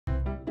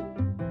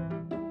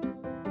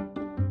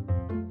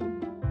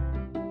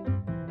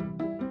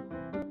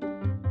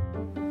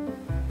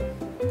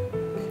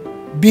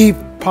beef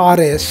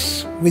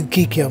pares with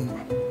kikiam.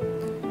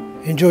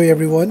 Enjoy,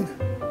 everyone.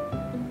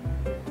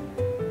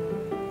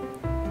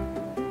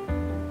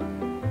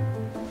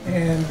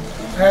 And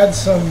add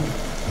some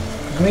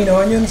green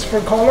onions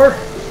for color.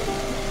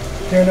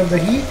 Turn up the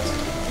heat.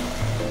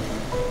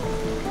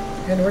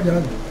 And we're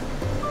done.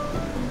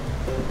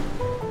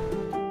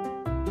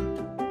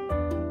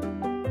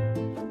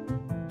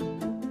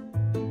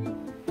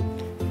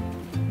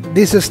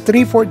 This is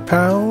 3/4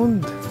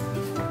 pound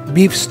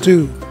beef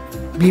stew,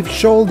 beef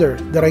shoulder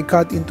that I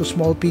cut into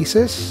small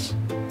pieces.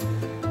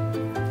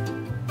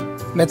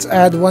 Let's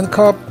add 1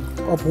 cup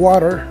of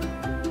water.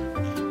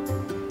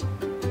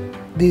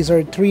 These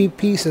are 3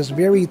 pieces,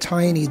 very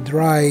tiny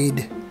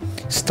dried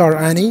star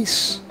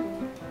anise.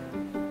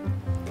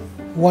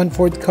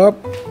 1/4 cup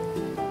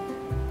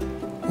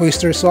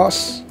oyster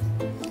sauce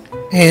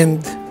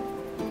and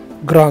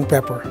ground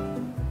pepper.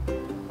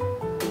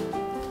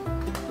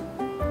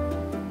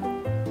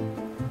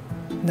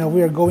 Now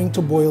we are going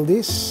to boil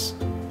this.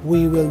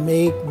 We will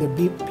make the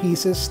beef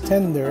pieces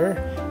tender,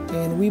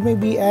 and we may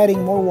be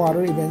adding more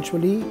water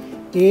eventually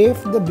if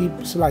the beef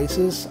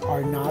slices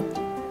are not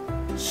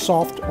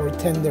soft or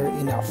tender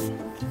enough.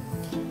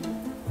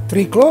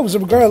 3 cloves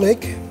of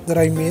garlic that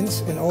I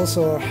minced, and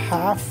also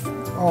half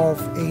of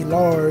a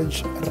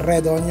large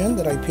red onion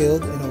that I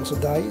peeled and also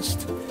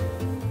diced.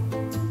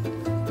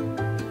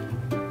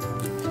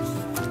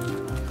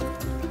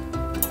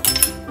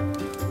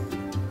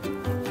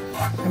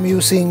 I'm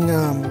using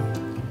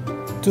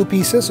 2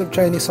 pieces of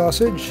Chinese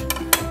sausage.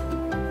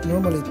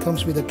 Normally it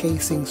comes with a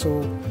casing,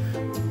 so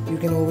you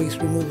can always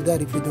remove that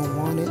if you don't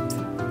want it.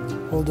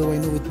 Although I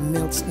know it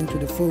melts into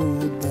the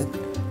food, but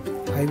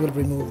I will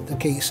remove the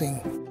casing.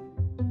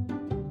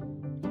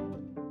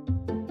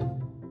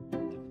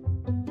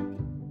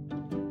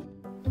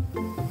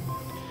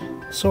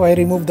 So I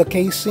removed the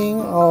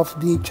casing of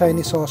the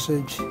Chinese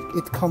sausage.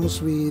 It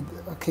comes with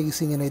a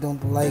casing and I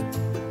don't like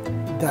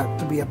that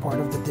to be a part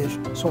of the dish,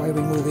 so I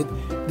remove it.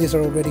 These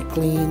are already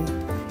clean,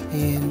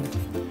 and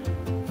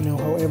you know,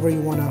 however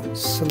you want to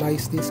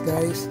slice these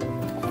guys.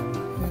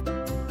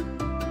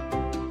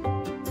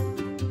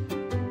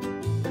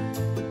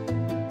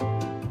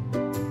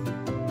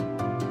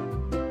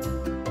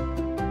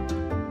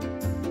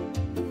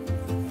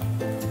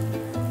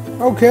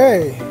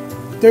 Okay,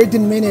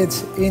 13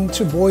 minutes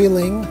into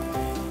boiling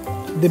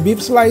the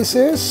beef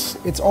slices.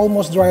 It's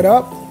almost dried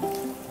up.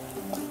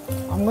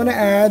 I'm gonna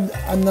add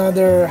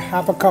another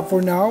half a cup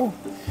for now.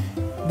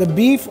 The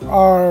beef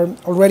are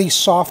already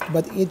soft,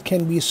 but it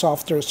can be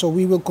softer, so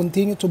we will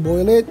continue to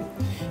boil it,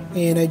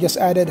 and I just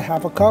added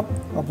half a cup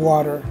of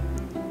water.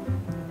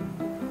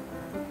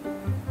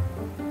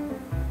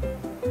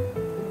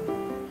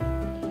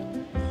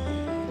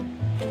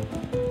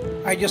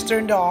 I just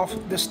turned off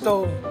the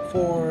stove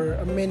for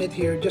a minute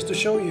here just to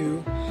show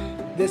you.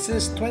 This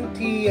is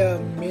 20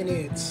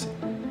 minutes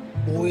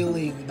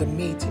boiling the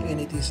meat,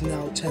 and it is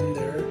now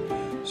tender.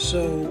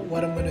 So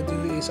what I'm gonna do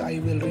is I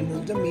will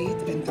remove the meat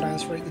and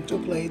transfer it into a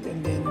plate,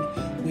 and then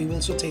we will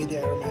saute the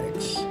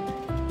aromatics.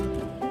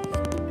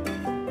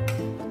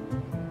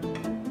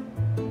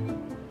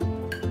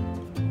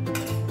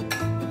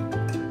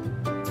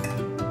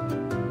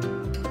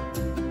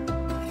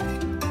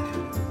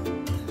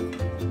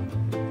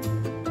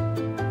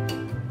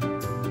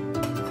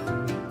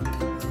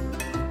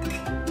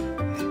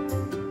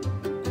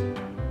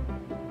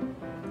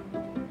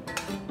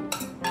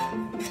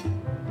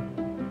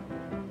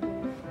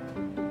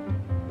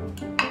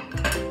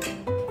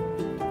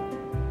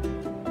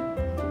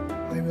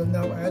 I will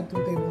now add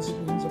 2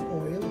 tablespoons of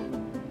oil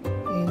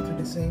into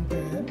the same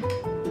pan,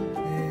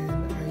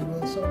 and I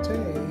will saute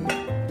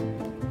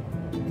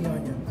the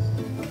onions.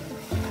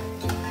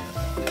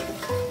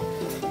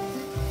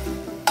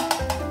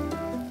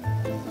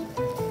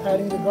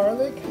 Adding the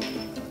garlic.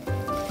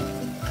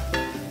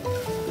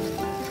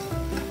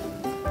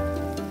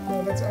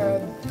 Now let's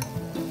add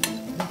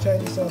the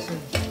Chinese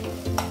sausage.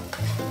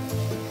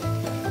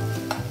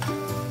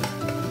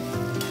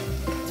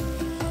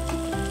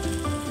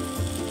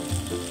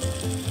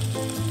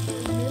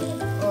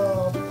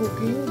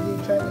 Cooking the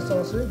Chinese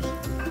sausage,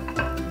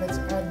 let's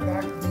add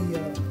back the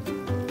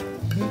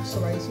beef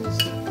slices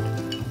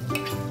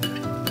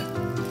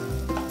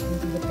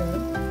into the pan.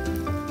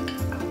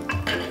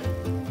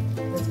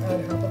 Let's add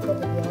half a cup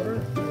of water,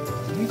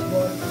 beef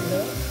water to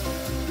that,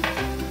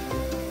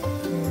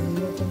 and we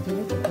will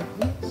continue to cook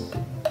these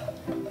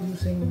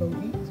using low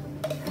heat.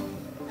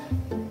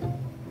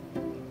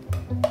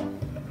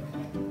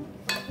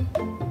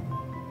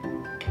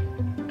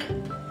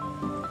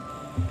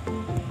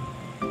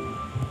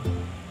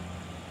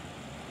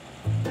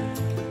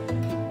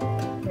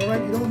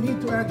 Alright, you don't need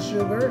to add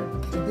sugar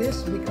to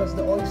this because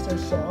the oyster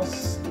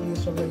sauce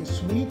is already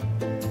sweet,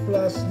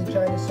 plus the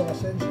Chinese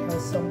sausage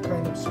has some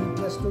kind of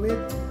sweetness to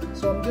it.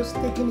 So I'm just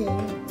thickening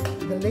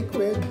the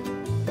liquid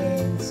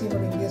and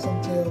simmering this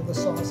until the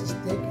sauce is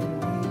thick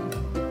and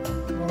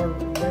we are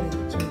ready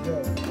to go.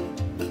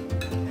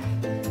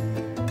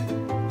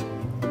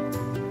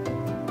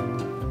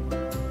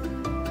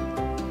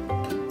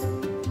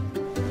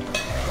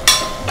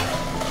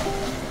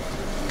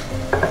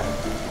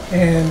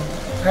 And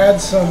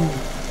add some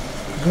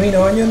green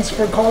onions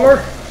for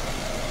color.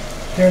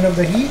 Turn off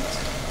the heat.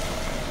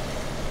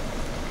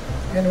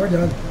 And we're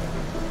done.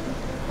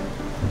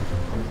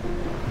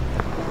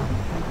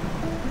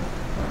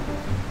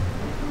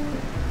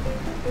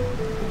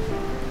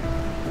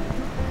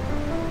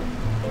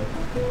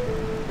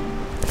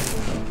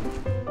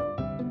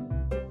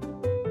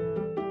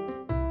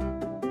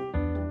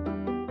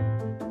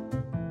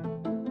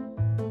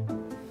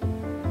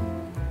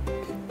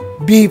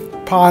 Beef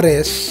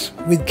pares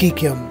with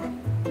kikiam.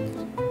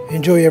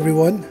 Enjoy,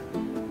 everyone.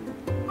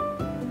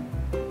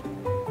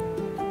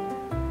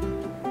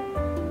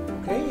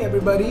 Okay,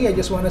 everybody, I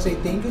just want to say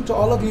thank you to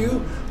all of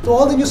you, to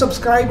all the new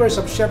subscribers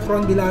of Chef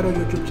Ron Bilaro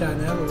YouTube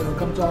channel.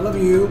 Welcome to all of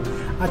you.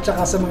 At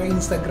saka sa mga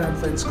Instagram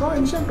friends ko.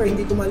 And syempre,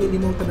 hindi ko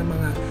malilimutan ng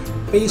mga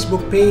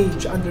Facebook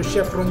page under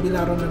Chef Ron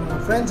Bilaro ng mga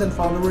friends and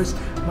followers.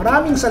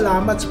 Maraming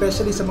salamat,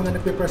 especially sa mga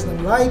nagpe-press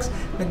ng likes,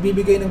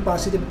 nagbibigay ng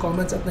positive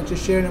comments at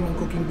nag-share ng mga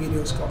cooking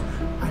videos ko.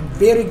 I'm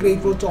very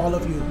grateful to all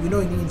of you. You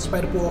know,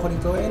 ini-inspire po ako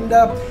nito. And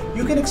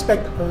you can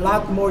expect a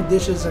lot more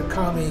dishes are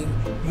coming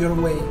your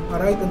way.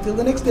 Alright, until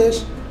the next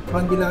dish,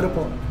 Ron Bilaro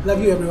po.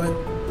 Love you, everyone.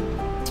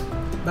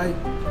 Bye.